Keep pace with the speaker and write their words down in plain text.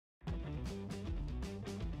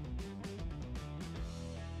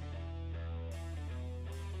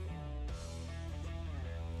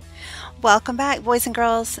Welcome back, boys and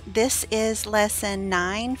girls. This is lesson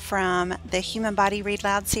 9 from the Human Body Read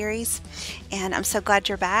Loud series, and I'm so glad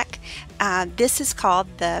you're back. This is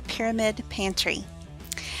called the Pyramid Pantry.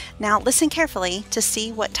 Now listen carefully to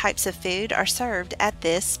see what types of food are served at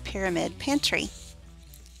this Pyramid Pantry.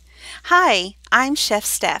 Hi, I'm Chef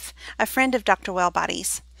Steph, a friend of Dr.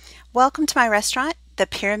 Wellbody's. Welcome to my restaurant, the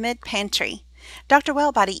Pyramid Pantry. Dr.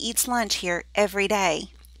 Wellbody eats lunch here every day.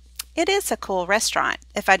 It is a cool restaurant,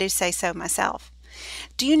 if I do say so myself.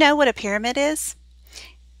 Do you know what a pyramid is?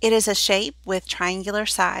 It is a shape with triangular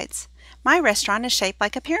sides. My restaurant is shaped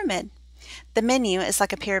like a pyramid. The menu is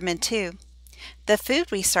like a pyramid too. The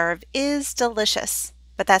food we serve is delicious,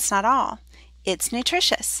 but that's not all. It's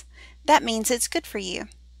nutritious. That means it's good for you.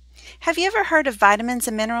 Have you ever heard of vitamins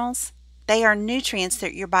and minerals? They are nutrients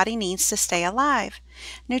that your body needs to stay alive.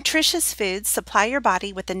 Nutritious foods supply your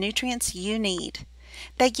body with the nutrients you need.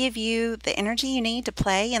 They give you the energy you need to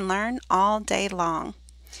play and learn all day long.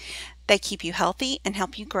 They keep you healthy and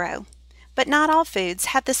help you grow. But not all foods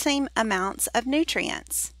have the same amounts of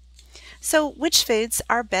nutrients. So which foods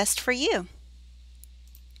are best for you?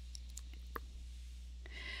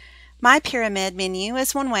 My pyramid menu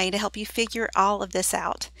is one way to help you figure all of this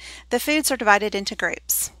out. The foods are divided into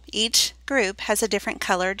groups. Each group has a different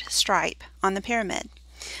colored stripe on the pyramid.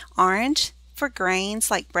 Orange for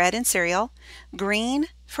grains like bread and cereal, green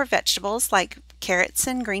for vegetables like carrots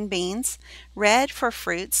and green beans, red for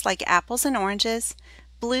fruits like apples and oranges,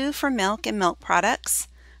 blue for milk and milk products,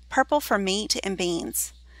 purple for meat and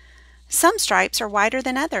beans. Some stripes are wider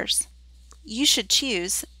than others. You should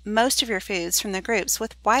choose most of your foods from the groups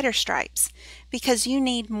with wider stripes because you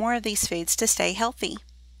need more of these foods to stay healthy.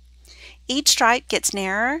 Each stripe gets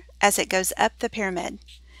narrower as it goes up the pyramid.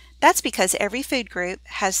 That's because every food group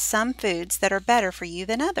has some foods that are better for you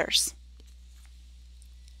than others.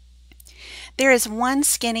 There is one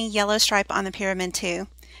skinny yellow stripe on the pyramid too.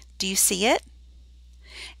 Do you see it?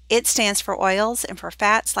 It stands for oils and for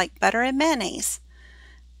fats like butter and mayonnaise.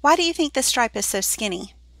 Why do you think this stripe is so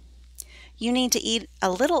skinny? You need to eat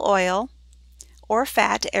a little oil or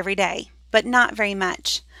fat every day, but not very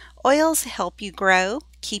much. Oils help you grow,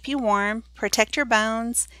 keep you warm, protect your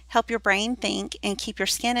bones, help your brain think, and keep your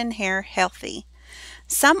skin and hair healthy.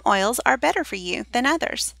 Some oils are better for you than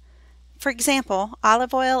others. For example,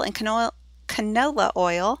 olive oil and canola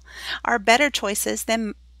oil are better choices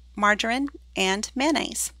than margarine and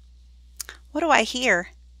mayonnaise. What do I hear?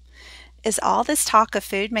 Is all this talk of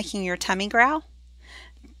food making your tummy growl?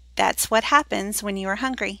 That's what happens when you are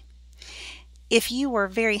hungry. If you were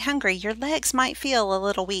very hungry, your legs might feel a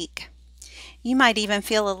little weak. You might even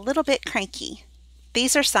feel a little bit cranky.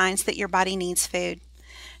 These are signs that your body needs food.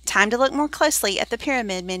 Time to look more closely at the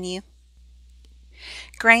pyramid menu.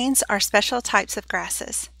 Grains are special types of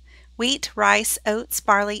grasses. Wheat, rice, oats,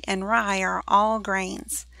 barley, and rye are all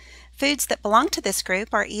grains. Foods that belong to this group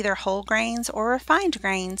are either whole grains or refined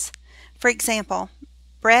grains. For example,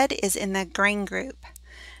 bread is in the grain group.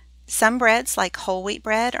 Some breads, like whole wheat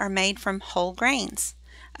bread, are made from whole grains.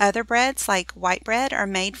 Other breads, like white bread, are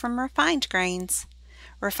made from refined grains.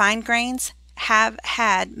 Refined grains have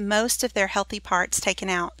had most of their healthy parts taken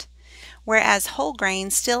out, whereas whole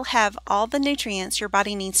grains still have all the nutrients your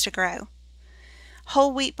body needs to grow.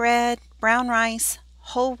 Whole wheat bread, brown rice,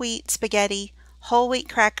 whole wheat spaghetti, whole wheat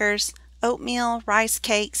crackers, oatmeal, rice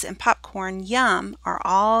cakes, and popcorn, yum, are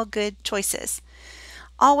all good choices.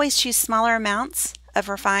 Always choose smaller amounts of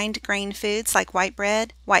refined grain foods like white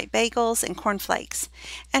bread, white bagels, and cornflakes.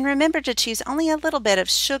 And remember to choose only a little bit of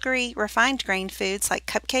sugary, refined grain foods like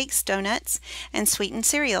cupcakes, donuts, and sweetened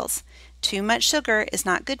cereals. Too much sugar is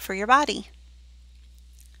not good for your body.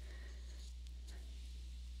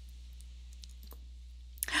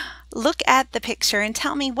 Look at the picture and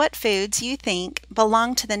tell me what foods you think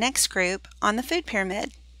belong to the next group on the food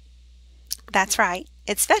pyramid. That's right,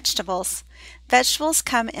 it's vegetables. Vegetables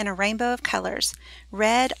come in a rainbow of colors: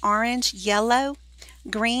 red, orange, yellow,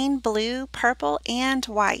 green, blue, purple, and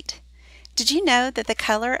white. Did you know that the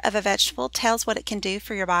color of a vegetable tells what it can do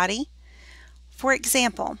for your body? For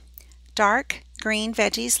example, dark green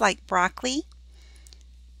veggies like broccoli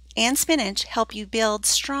and spinach help you build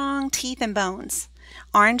strong teeth and bones.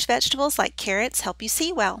 Orange vegetables like carrots help you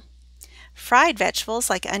see well. Fried vegetables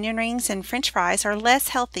like onion rings and French fries are less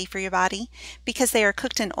healthy for your body because they are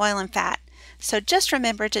cooked in oil and fat. So just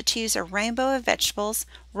remember to choose a rainbow of vegetables,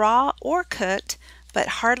 raw or cooked, but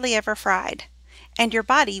hardly ever fried, and your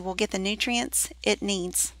body will get the nutrients it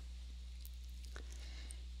needs.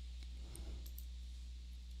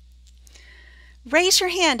 Raise your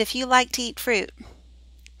hand if you like to eat fruit.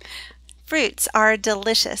 Fruits are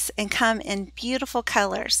delicious and come in beautiful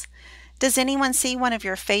colors. Does anyone see one of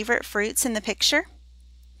your favorite fruits in the picture?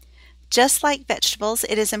 Just like vegetables,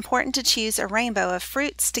 it is important to choose a rainbow of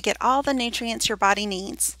fruits to get all the nutrients your body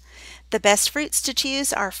needs. The best fruits to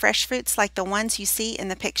choose are fresh fruits like the ones you see in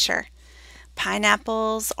the picture.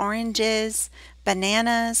 Pineapples, oranges,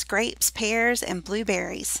 bananas, grapes, pears, and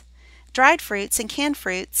blueberries. Dried fruits and canned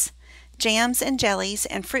fruits, jams and jellies,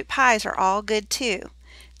 and fruit pies are all good too.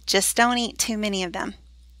 Just don't eat too many of them.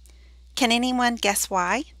 Can anyone guess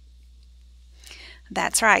why?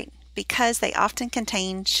 That's right, because they often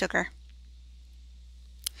contain sugar.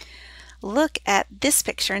 Look at this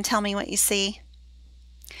picture and tell me what you see.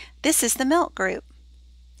 This is the milk group.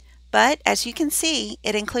 But as you can see,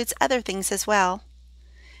 it includes other things as well.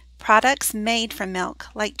 Products made from milk,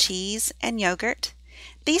 like cheese and yogurt.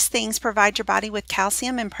 These things provide your body with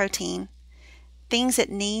calcium and protein, things it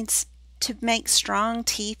needs to make strong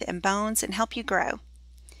teeth and bones and help you grow.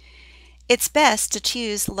 It's best to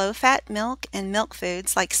choose low-fat milk and milk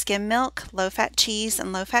foods like skim milk, low-fat cheese,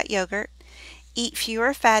 and low-fat yogurt. Eat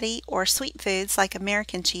fewer fatty or sweet foods like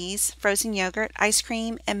American cheese, frozen yogurt, ice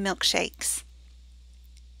cream, and milkshakes.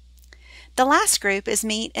 The last group is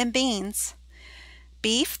meat and beans.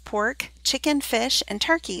 Beef, pork, chicken, fish, and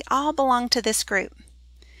turkey all belong to this group.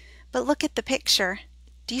 But look at the picture.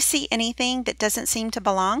 Do you see anything that doesn't seem to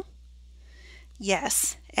belong?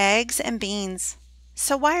 Yes, eggs and beans.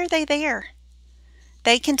 So why are they there?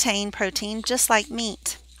 They contain protein just like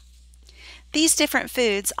meat. These different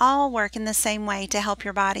foods all work in the same way to help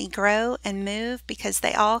your body grow and move because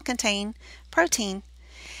they all contain protein.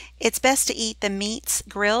 It's best to eat the meats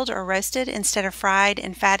grilled or roasted instead of fried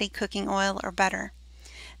in fatty cooking oil or butter.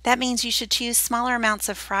 That means you should choose smaller amounts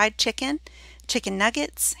of fried chicken, chicken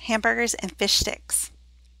nuggets, hamburgers, and fish sticks.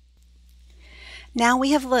 Now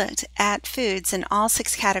we have looked at foods in all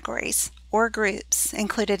 6 categories or groups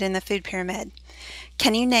included in the food pyramid.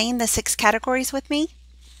 Can you name the 6 categories with me?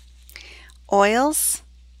 Oils,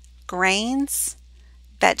 grains,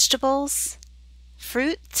 vegetables,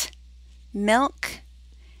 fruit, milk,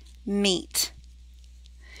 meat.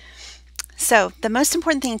 So the most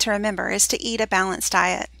important thing to remember is to eat a balanced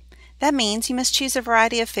diet. That means you must choose a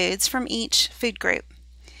variety of foods from each food group.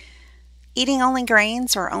 Eating only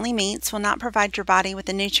grains or only meats will not provide your body with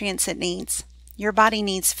the nutrients it needs. Your body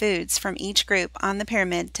needs foods from each group on the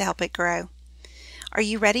pyramid to help it grow. Are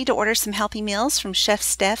you ready to order some healthy meals from Chef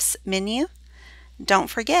Steph's menu? Don't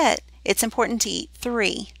forget, it's important to eat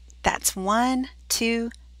 3. That's 1, 2,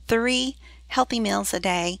 3 healthy meals a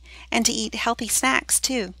day, and to eat healthy snacks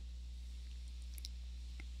too.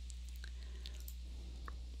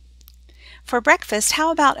 For breakfast,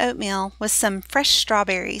 how about oatmeal with some fresh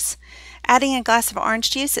strawberries? Adding a glass of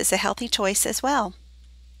orange juice is a healthy choice as well.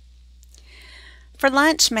 For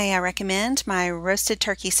lunch, may I recommend my roasted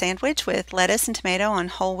turkey sandwich with lettuce and tomato on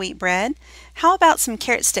whole wheat bread. How about some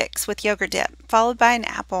carrot sticks with yogurt dip, followed by an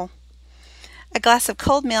apple? A glass of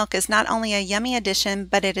cold milk is not only a yummy addition,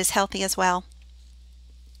 but it is healthy as well.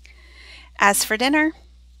 As for dinner,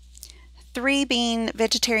 3-bean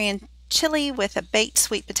vegetarian chili with a baked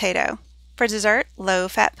sweet potato. For dessert,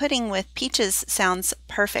 low-fat pudding with peaches sounds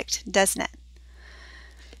perfect, doesn't it?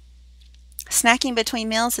 Snacking between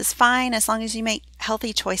meals is fine as long as you make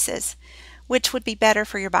healthy choices. Which would be better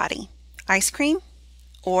for your body? Ice cream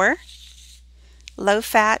or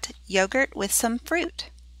low-fat yogurt with some fruit?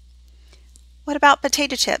 What about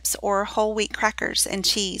potato chips or whole wheat crackers and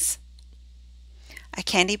cheese? A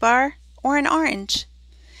candy bar or an orange?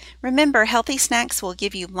 Remember, healthy snacks will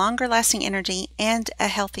give you longer lasting energy and a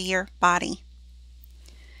healthier body.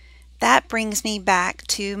 That brings me back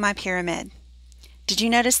to my pyramid. Did you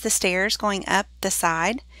notice the stairs going up the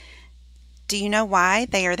side? Do you know why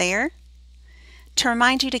they are there? To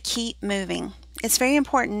remind you to keep moving. It's very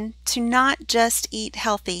important to not just eat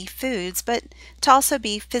healthy foods, but to also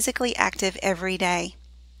be physically active every day.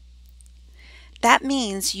 That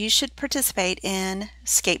means you should participate in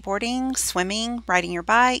skateboarding, swimming, riding your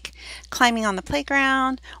bike, climbing on the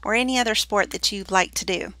playground, or any other sport that you like to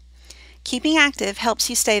do. Keeping active helps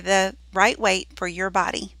you stay the right weight for your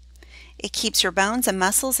body. It keeps your bones and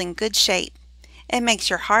muscles in good shape. It makes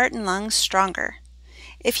your heart and lungs stronger.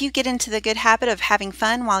 If you get into the good habit of having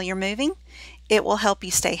fun while you're moving, it will help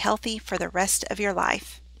you stay healthy for the rest of your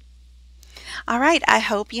life. All right, I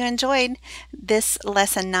hope you enjoyed this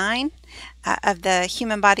lesson 9 of the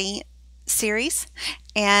Human Body series,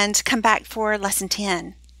 and come back for lesson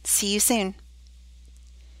 10. See you soon.